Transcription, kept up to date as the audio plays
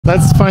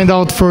Let's find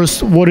out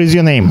first what is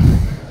your name?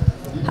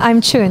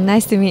 I'm Chun.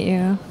 Nice to meet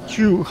you.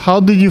 Chu, how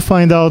did you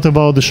find out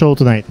about the show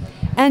tonight?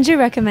 Andrew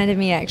recommended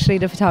me, actually,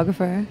 the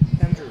photographer.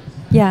 Andrew.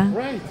 Yeah.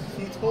 Right,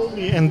 he told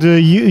me. And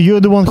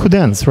you're the one who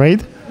dance,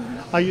 right?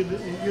 You're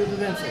the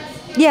dancer?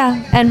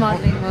 Yeah, and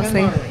modeling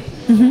mostly.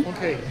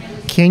 Okay.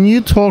 Can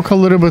you talk a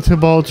little bit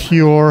about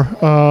your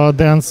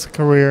dance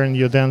career and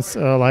your dance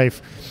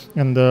life,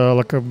 and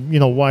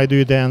why do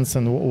you dance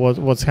and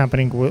what's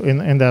happening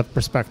in that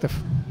perspective?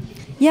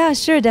 Yeah,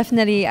 sure,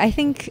 definitely. I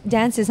think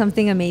dance is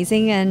something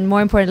amazing, and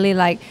more importantly,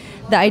 like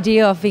the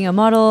idea of being a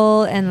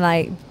model, and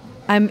like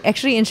I'm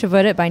actually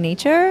introverted by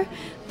nature,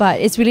 but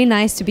it's really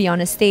nice to be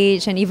on a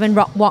stage and even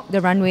walk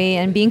the runway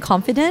and being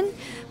confident.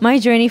 My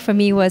journey for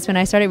me was when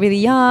I started really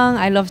young.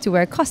 I loved to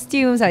wear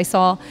costumes. I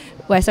started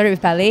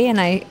with ballet,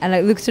 and I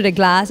like looked through the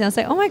glass and I was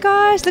like, oh my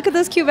gosh, look at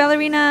those cute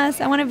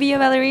ballerinas. I want to be a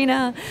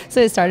ballerina.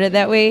 So it started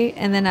that way,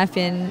 and then I've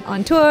been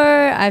on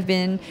tour. I've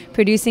been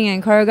producing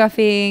and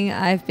choreographing.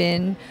 I've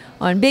been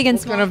on big and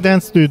small. What kind of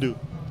dance do you do?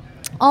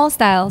 All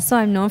styles, so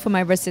I'm known for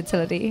my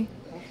versatility.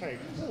 Okay,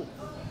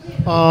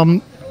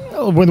 cool.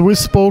 When we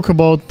spoke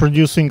about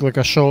producing like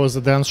a show as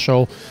a dance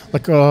show,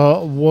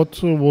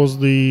 what was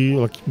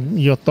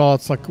your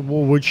thoughts? Like,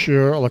 which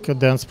like a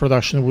dance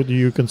production would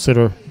you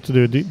consider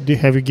to do?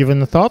 Have you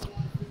given a thought?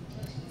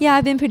 Yeah,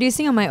 I've been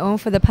producing on my own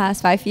for the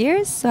past 5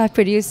 years. So I've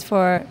produced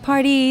for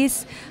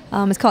parties.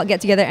 It's called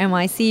Get Together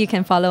NYC. You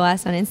can follow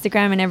us on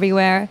Instagram and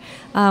everywhere.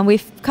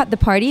 We've cut the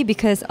party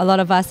because a lot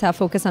of us have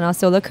focused on our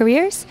solo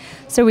careers.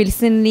 So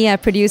recently I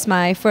produced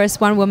my first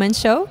one-woman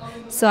show.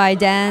 So I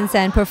dance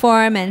and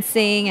perform and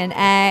sing and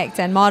act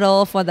and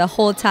model for the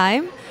whole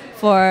time.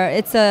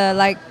 It's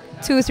a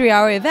 2-3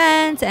 hour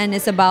event, and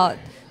it's about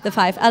the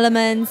 5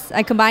 elements.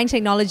 I combine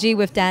technology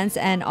with dance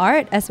and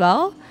art as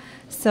well.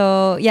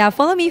 So yeah,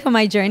 follow me for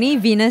my journey.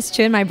 Venus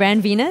Chun, my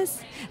brand Venus.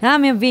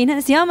 I'm your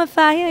Venus, you're my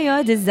fire,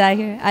 your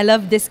desire. I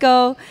love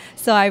disco,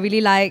 so I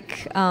really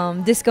like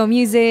disco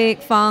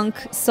music, funk,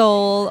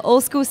 soul,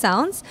 old school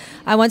sounds.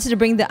 I wanted to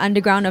bring the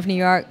underground of New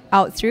York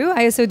out through.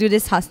 I also do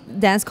this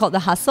dance called the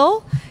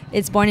hustle.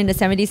 It's born in the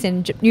 70s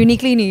in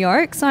uniquely New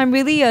York. So I'm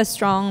really a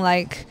strong,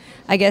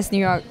 New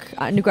York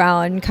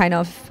underground kind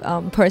of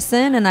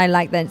person, and I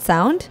like that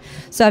sound.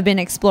 So I've been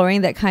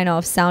exploring that kind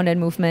of sound and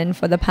movement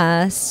for the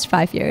past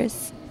 5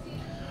 years.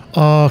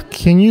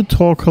 Can you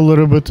talk a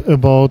little bit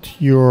about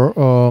your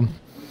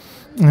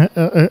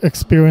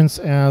experience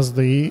as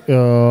the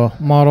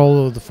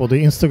model for the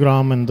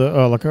Instagram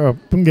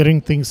and getting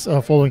things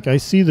following? I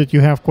see that you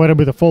have quite a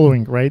bit of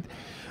following, right?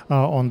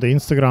 On the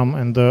Instagram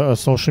and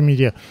social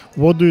media.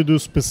 What do you do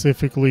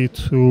specifically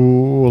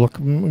to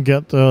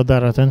get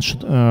that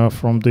attention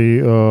from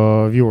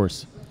the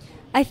viewers?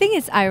 I think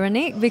it's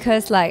ironic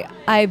because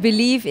I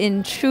believe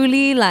in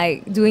truly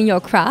doing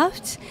your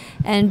craft,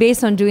 and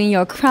based on doing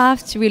your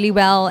craft really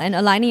well and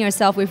aligning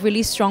yourself with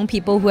really strong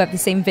people who have the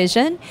same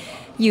vision,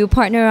 you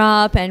partner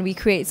up and we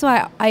create. So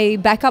I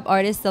back up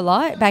artists a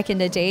lot back in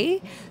the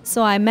day.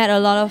 So I met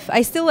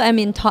I still am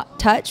in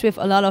touch with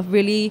a lot of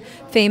really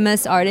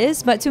famous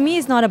artists, but to me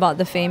it's not about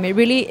the fame. It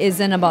really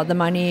isn't about the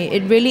money.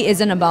 It really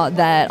isn't about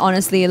that,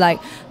 honestly.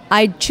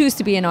 I choose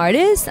to be an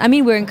artist. I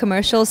mean, we're in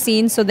commercial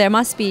scene, so there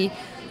must be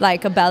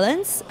a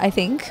balance, I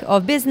think,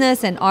 of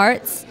business and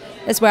arts.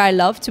 That's where I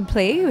love to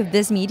play with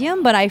this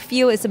medium, but I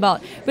feel it's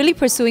about really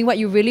pursuing what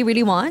you really,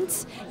 really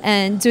want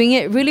and doing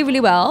it really, really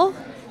well.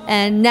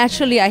 And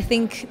naturally, I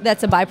think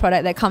that's a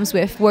byproduct that comes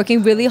with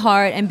working really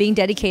hard and being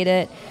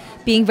dedicated,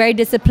 being very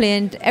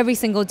disciplined every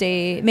single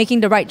day,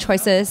 making the right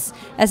choices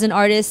as an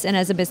artist and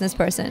as a business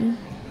person.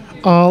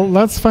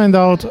 Let's find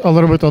out a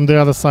little bit on the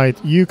other side.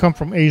 You come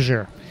from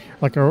Asia.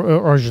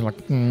 Origin,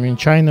 in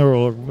China,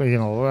 or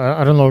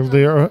I don't know,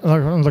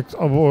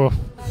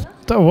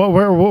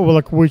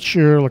 which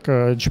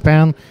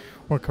Japan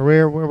or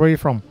Korea. Where are you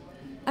from?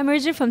 I'm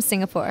originally from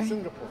Singapore.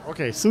 Singapore.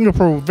 Okay,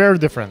 Singapore, very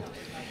different.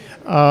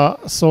 I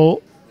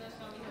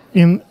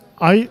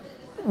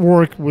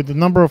work with a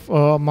number of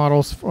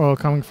models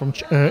coming from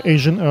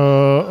Asian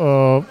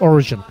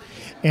origin.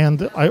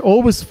 And I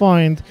always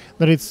find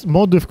that it's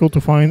more difficult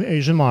to find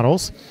Asian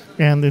models.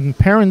 And then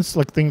parents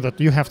think that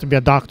you have to be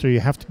a doctor, you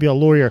have to be a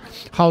lawyer.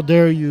 How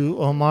dare you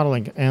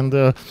modeling? And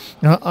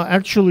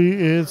actually,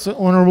 it's an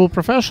honorable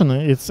profession.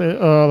 It's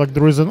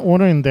there is an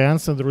honor in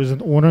dance and there is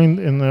an honor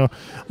in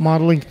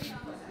modeling.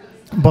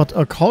 But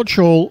a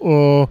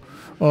cultural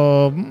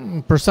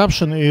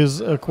perception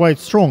is quite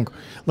strong.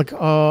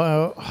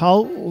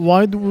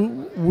 Why do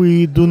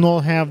we do not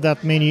have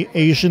that many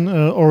Asian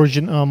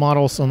origin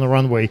models on the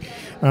runway?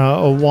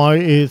 Why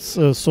it's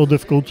so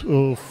difficult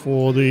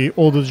for the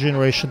older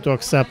generation to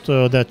accept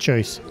that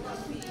choice?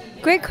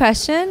 Great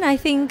question. I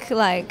think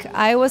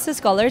I was a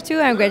scholar too.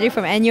 I graduated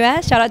from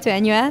NUS. Shout out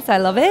to NUS. I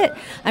love it.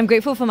 I'm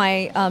grateful for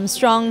my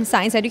strong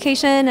science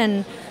education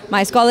and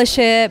my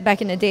scholarship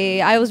back in the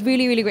day. I was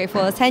really, really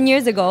grateful. 10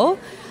 years ago.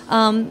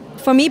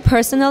 For me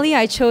personally,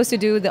 I chose to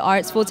do the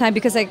arts full time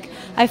because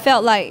I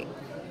felt like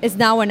it's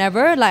now or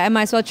never. I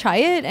might as well try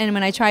it. And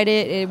when I tried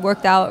it, it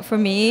worked out for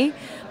me.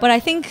 But I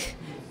think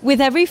with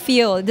every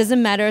field, it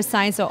doesn't matter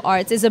science or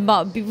arts, it's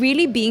about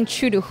really being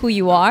true to who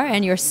you are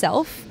and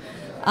yourself.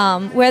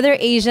 Whether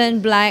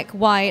Asian, black,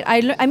 white,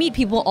 I meet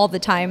people all the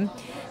time.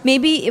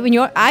 Maybe when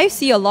I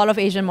see a lot of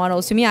Asian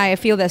models. To me, I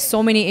feel there's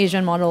so many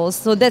Asian models.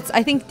 So that's,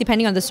 I think,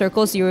 depending on the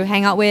circles you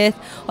hang out with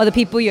or the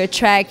people you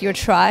attract, your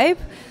tribe.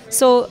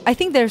 So I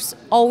think there's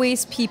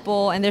always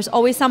people and there's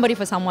always somebody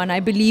for someone.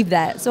 I believe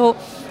that. So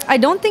I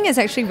don't think it's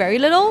actually very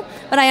little,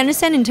 but I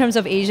understand in terms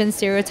of Asian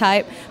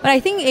stereotype. But I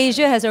think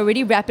Asia has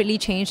already rapidly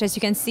changed. As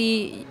you can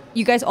see,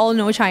 you guys all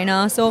know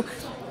China. So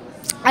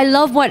I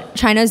love what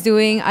China's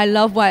doing. I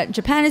love what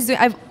Japan is doing.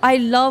 I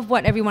love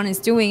what everyone is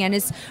doing, and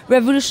it's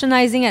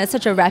revolutionizing at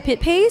such a rapid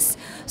pace.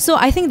 So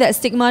I think that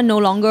stigma no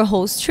longer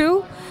holds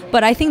true.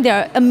 But I think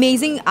they're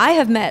amazing. I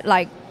have met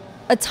like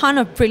a ton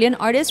of brilliant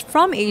artists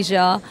from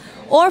Asia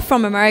or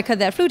from America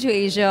that flew to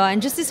Asia,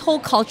 and just this whole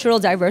cultural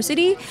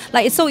diversity.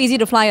 Like, it's so easy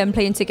to fly a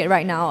plane ticket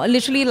right now.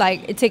 Literally,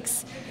 like, it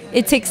takes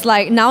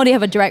like, now they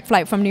have a direct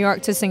flight from New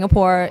York to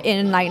Singapore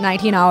in like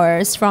 19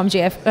 hours from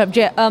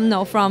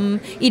from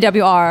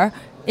EWR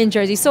in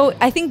Jersey. So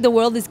I think the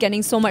world is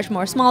getting so much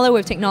more smaller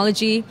with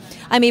technology.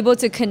 I'm able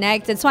to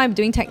connect. That's why I'm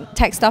doing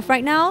tech stuff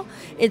right now.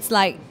 It's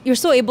like you're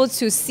so able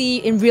to see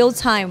in real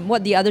time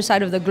what the other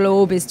side of the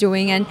globe is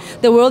doing, and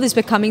the world is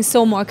becoming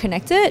so more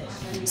connected.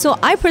 So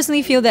I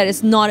personally feel that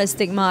it's not a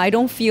stigma.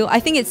 I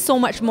think it's so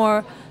much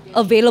more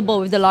available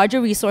with the larger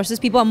resources.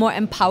 People are more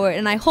empowered,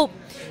 and I hope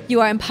you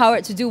are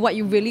empowered to do what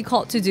you're really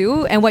called to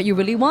do and what you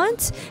really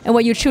want and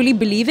what you truly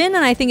believe in.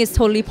 And I think it's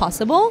totally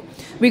possible,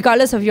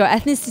 regardless of your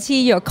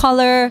ethnicity, your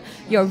color,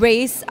 your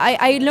race.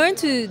 I learned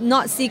to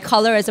not see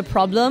color as a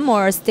problem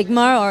or a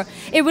stigma, or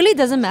it really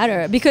doesn't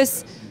matter,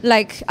 because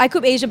like, I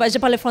coupe Asia, but je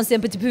parle français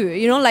un petit peu.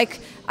 You know, like,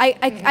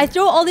 I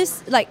throw all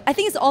this, like, I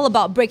think it's all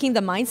about breaking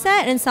the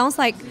mindset, and it sounds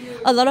like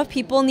a lot of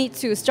people need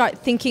to start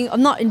thinking of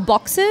not in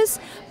boxes,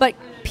 but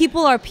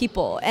people are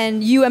people,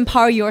 and you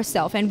empower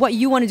yourself, and what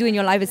you want to do in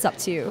your life is up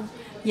to you.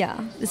 Yeah,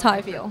 that's how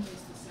I feel.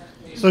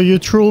 So you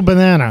true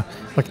banana.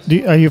 Like,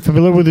 are you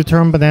familiar with the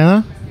term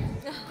banana?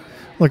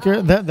 Like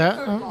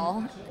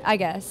I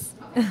guess.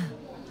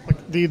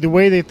 Like the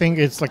way they think,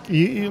 it's like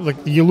you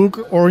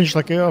look orange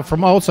like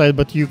from outside,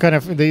 but you kind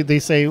of they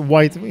say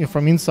white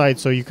from inside.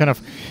 So you kind of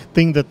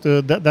think that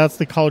that's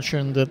the culture,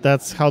 and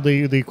that's how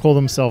they call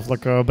themselves,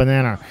 like a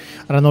banana.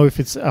 I don't know if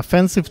it's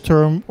offensive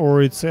term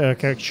or it's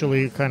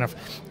actually kind of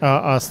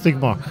a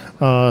stigma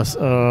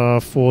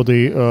for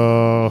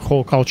the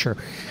whole culture,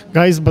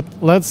 guys. But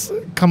let's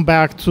come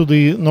back to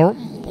the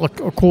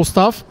cool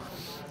stuff.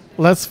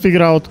 Let's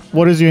figure out,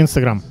 what is your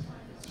Instagram?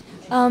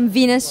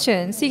 Venus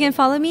Chun. So you can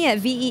follow me at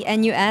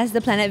VENUS, the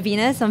planet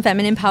Venus, on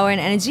feminine power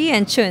and energy,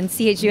 and Chun,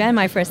 CHUN,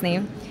 my first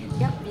name.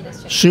 Yep,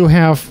 Venus Chun. She'll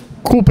have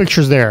cool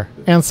pictures there,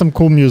 and some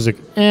cool music,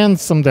 and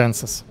some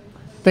dances.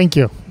 Thank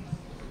you.